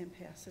flame and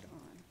pass it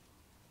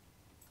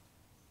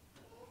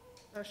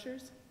on.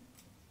 Ushers?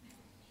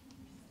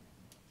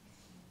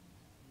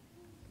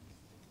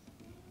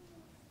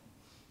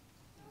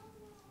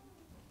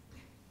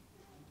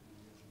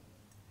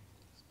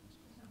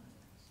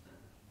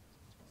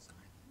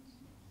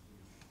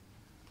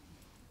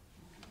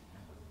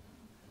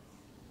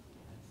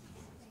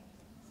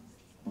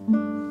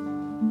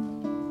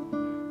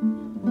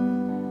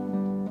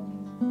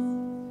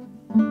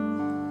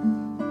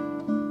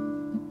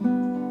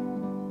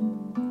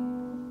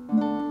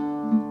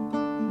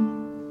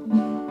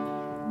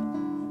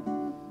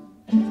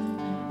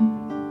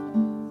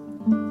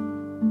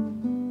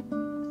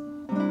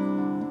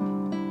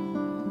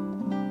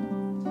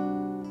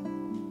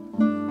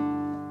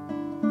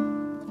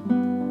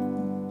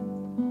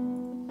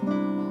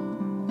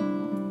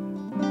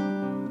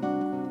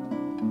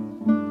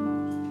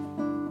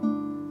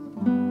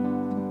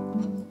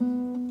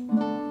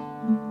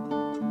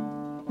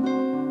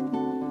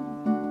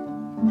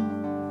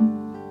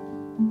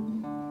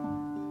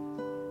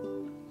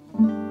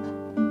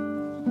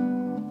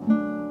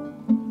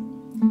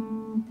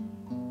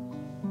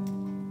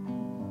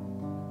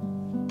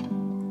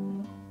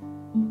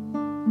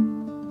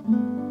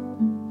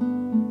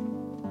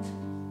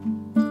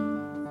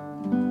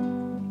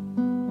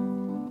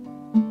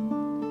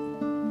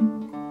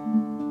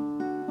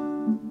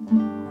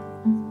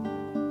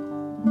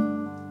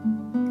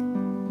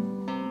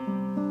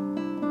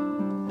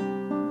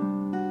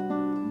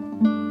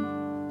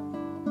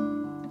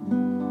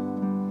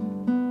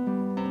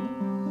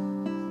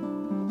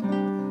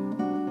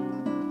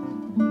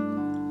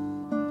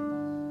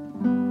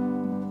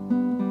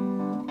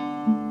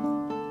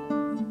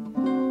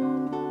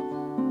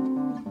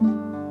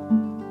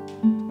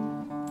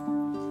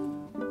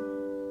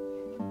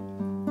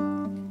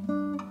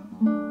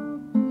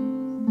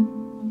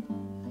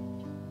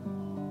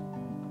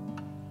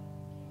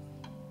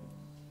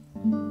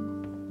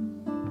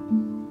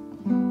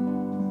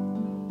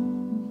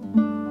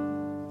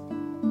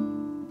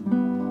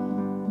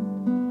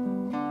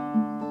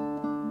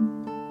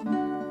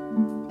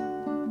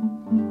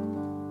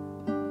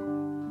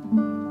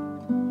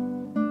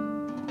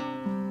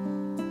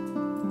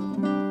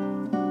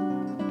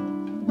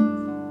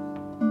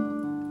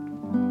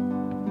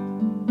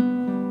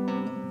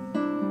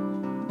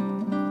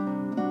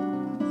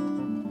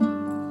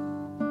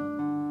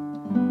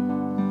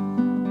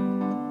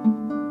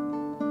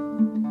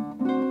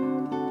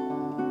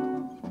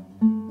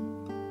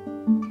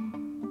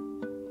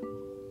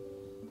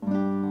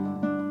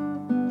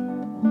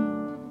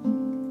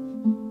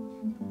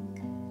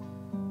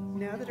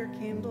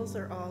 Candles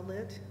are all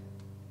lit.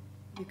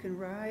 You can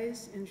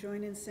rise and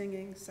join in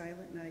singing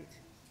Silent Night.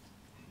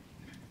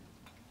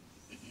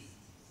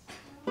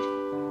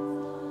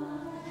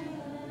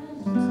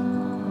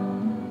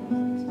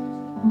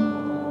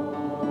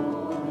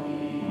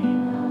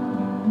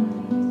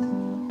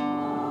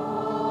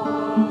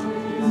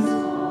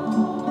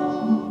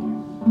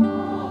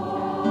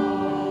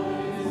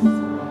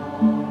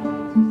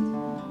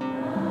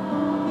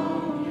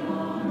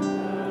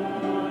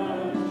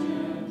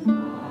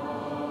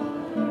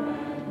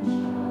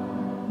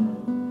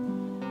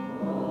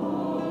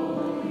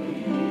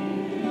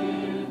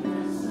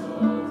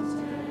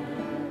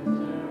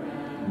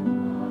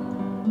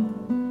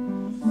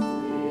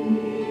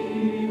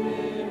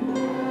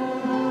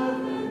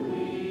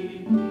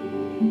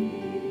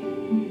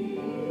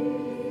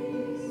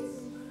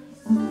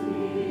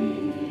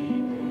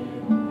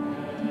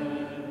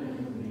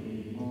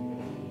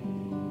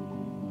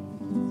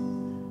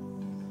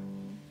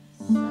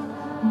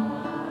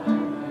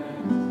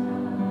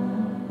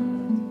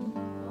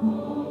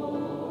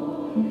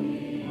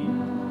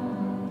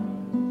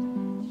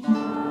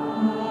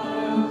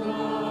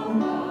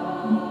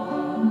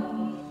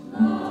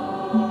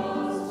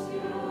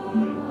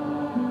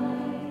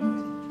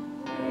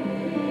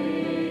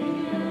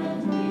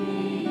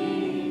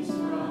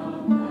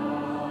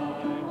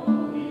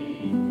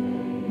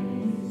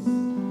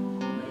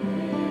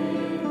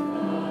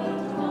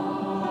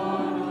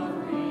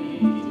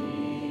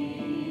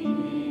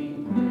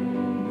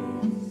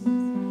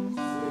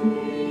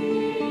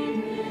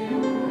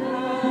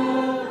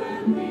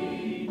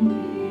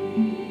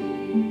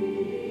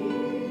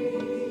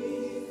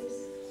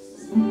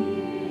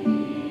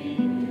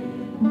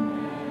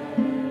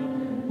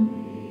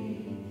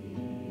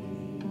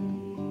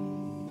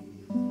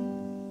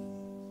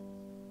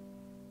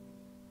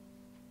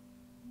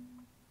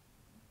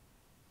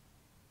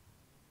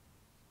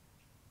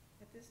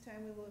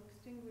 time we will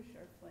extinguish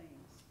our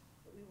flames,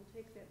 but we will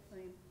take that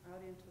flame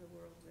out into the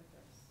world with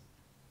us.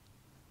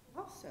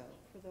 Also,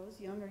 for those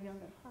young or young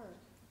at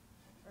heart,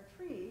 our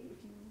tree, if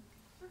you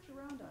search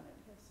around on it,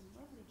 has some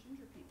lovely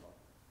ginger people,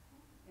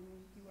 and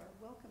you are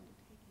welcome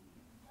to take them.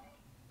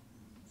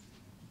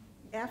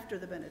 After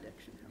the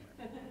benediction,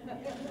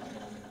 however.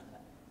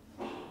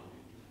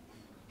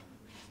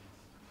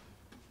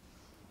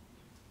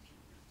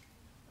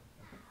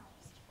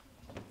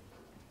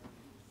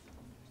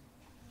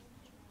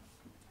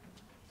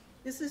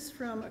 This is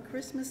from A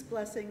Christmas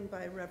Blessing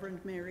by Reverend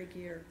Mary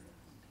Gear.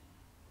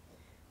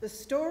 The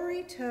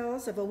story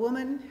tells of a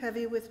woman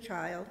heavy with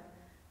child,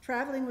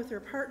 traveling with her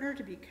partner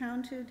to be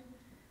counted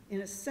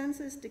in a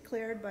census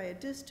declared by a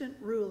distant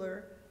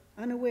ruler,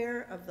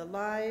 unaware of the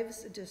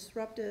lives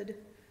disrupted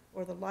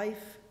or the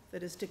life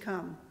that is to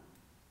come.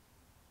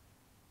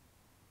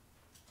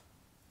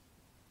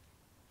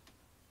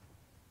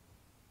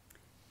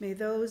 May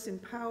those in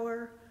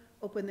power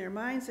open their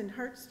minds and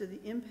hearts to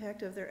the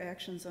impact of their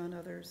actions on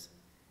others,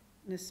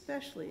 and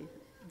especially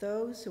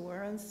those who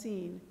are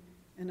unseen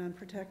and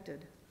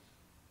unprotected.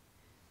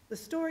 The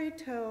story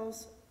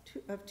tells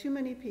of too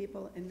many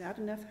people and not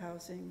enough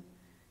housing,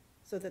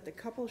 so that the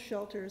couple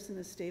shelters in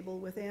a stable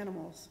with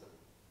animals.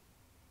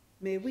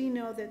 May we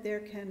know that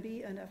there can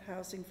be enough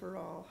housing for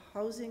all,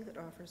 housing that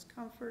offers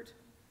comfort,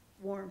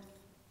 warmth,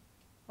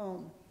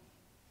 home.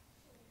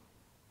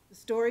 The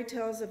story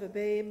tells of a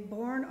babe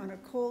born on a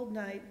cold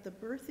night, the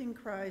birthing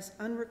cries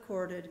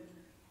unrecorded,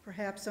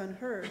 perhaps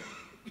unheard.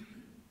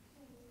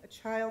 A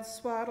child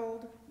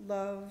swaddled,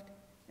 loved,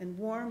 and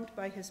warmed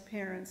by his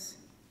parents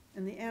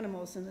and the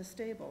animals in the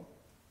stable.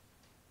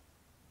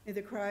 May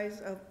the cries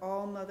of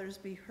all mothers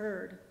be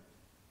heard,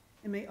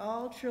 and may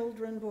all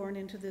children born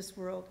into this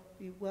world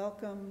be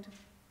welcomed,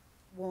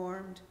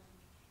 warmed,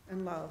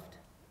 and loved.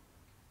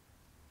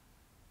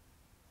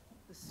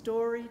 The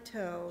story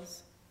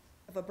tells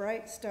of a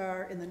bright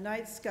star in the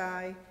night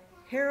sky,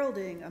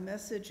 heralding a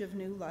message of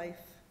new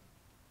life,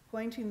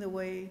 pointing the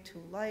way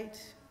to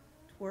light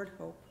toward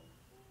hope.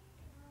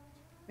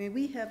 May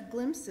we have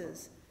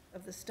glimpses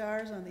of the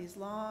stars on these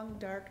long,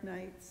 dark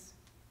nights,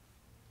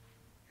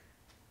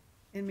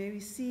 and may we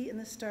see in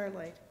the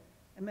starlight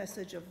a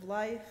message of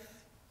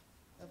life,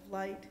 of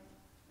light,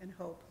 and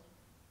hope.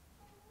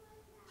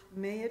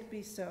 May it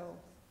be so.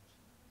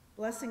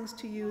 Blessings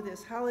to you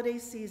this holiday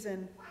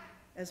season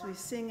as we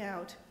sing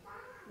out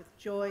with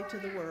joy to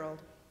the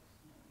world.